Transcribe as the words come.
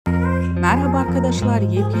Merhaba arkadaşlar,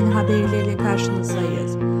 yepyeni haberlerle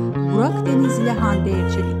karşınızdayız. Burak, Deniz ile Hande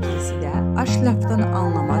Erçel ikilisi de Aşk Laftan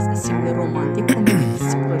Anlamaz isimli romantik komedi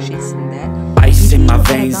dizisi projesinde ice in my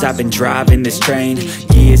veins, I've been driving this train.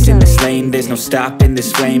 Years in this lane, there's no stopping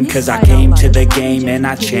this flame. Cause I came to the game and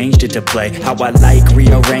I changed it to play how I like,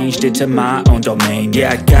 rearranged it to my own domain.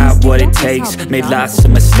 Yeah, I got what it takes, made lots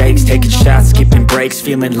of mistakes, taking shots, skipping breaks,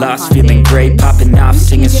 feeling lost, feeling great, popping off,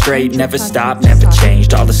 singing straight, never stopped, never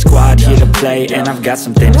changed. All the squad here to play and I've got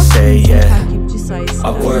something to say, yeah.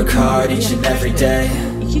 I work hard each and every day,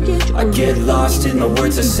 I get lost in the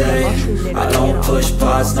words I say. I don't push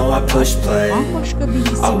pause, no I push play.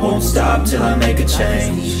 I won't stop till I make a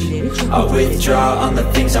change. I withdraw on the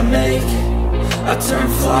things I make. I turn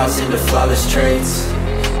flaws into flawless traits.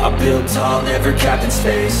 I build tall, never capped in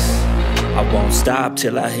space. I won't stop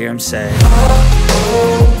till I hear him say, oh,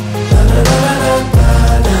 oh, la, la, la.